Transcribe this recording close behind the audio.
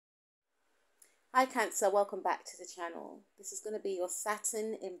Hi Cancer, welcome back to the channel. This is going to be your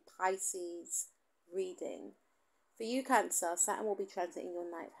Saturn in Pisces reading. For you Cancer, Saturn will be transiting your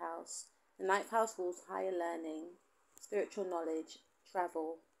ninth house. The ninth house rules higher learning, spiritual knowledge,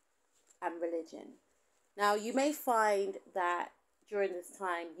 travel, and religion. Now you may find that during this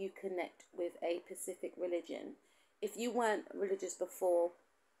time you connect with a specific religion. If you weren't religious before,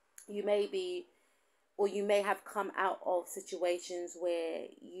 you may be, or you may have come out of situations where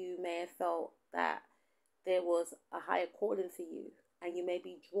you may have felt that there was a higher calling for you, and you may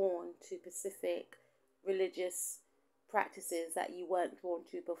be drawn to specific religious practices that you weren't drawn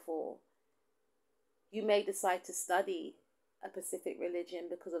to before. You may decide to study a specific religion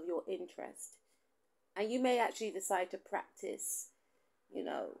because of your interest, and you may actually decide to practice, you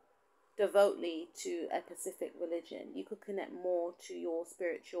know, devotedly to a specific religion. You could connect more to your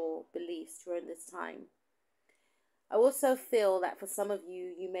spiritual beliefs during this time. I also feel that for some of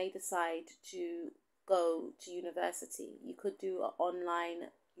you, you may decide to go to university. You could do an online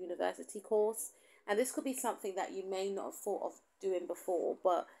university course, and this could be something that you may not have thought of doing before,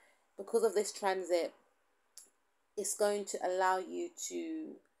 but because of this transit, it's going to allow you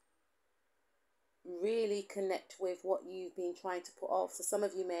to really connect with what you've been trying to put off. So some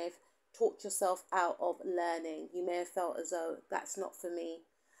of you may have talked yourself out of learning. You may have felt as though that's not for me.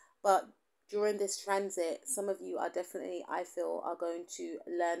 But during this transit, some of you are definitely, I feel, are going to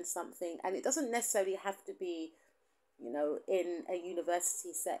learn something. And it doesn't necessarily have to be, in a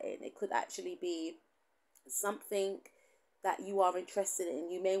university setting. It could actually be something that you are interested in.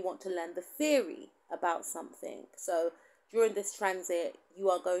 You may want to learn the theory about something. So during this transit, you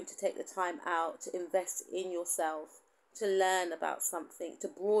are going to take the time out to invest in yourself, to learn about something, to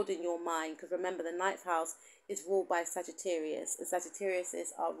broaden your mind. Because remember, the ninth house is ruled by Sagittarius, and Sagittariuses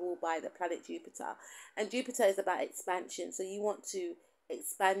are ruled by the planet Jupiter. And Jupiter is about expansion. So you want to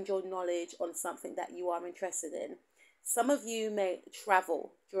expand your knowledge on something that you are interested in. Some of you may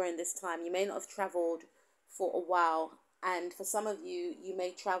travel during this time. You may not have traveled for a while, and for some of you, you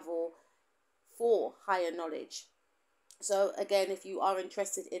may travel for higher knowledge. So again, if you are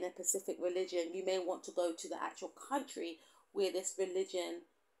interested in a specific religion, you may want to go to the actual country where this religion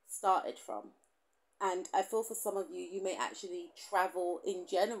started from. And I feel for some of you, you may actually travel in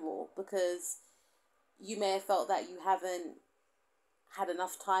general because you may have felt that you haven't had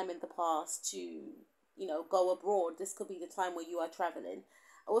enough time in the past to, go abroad. This could be the time where you are traveling.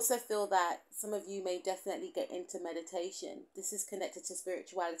 I also feel that some of you may definitely get into meditation. This is connected to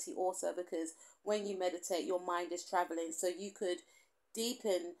spirituality also, because when you meditate, your mind is traveling. So you could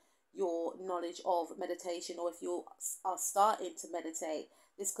deepen your knowledge of meditation, or if you are starting to meditate,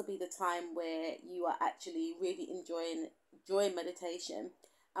 this could be the time where you are actually really enjoying meditation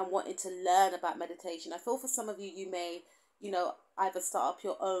and wanting to learn about meditation. I feel for some of you, you may, either start up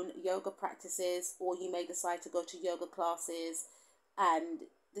your own yoga practices, or you may decide to go to yoga classes. And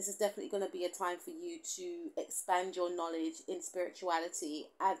this is definitely going to be a time for you to expand your knowledge in spirituality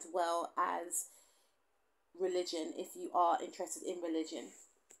as well as religion, if you are interested in religion.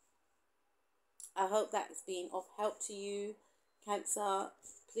 I hope that's been of help to you, Cancer.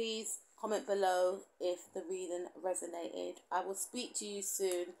 Please comment below if the reading resonated. I will speak to you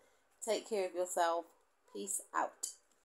soon. Take care of yourself. Peace out.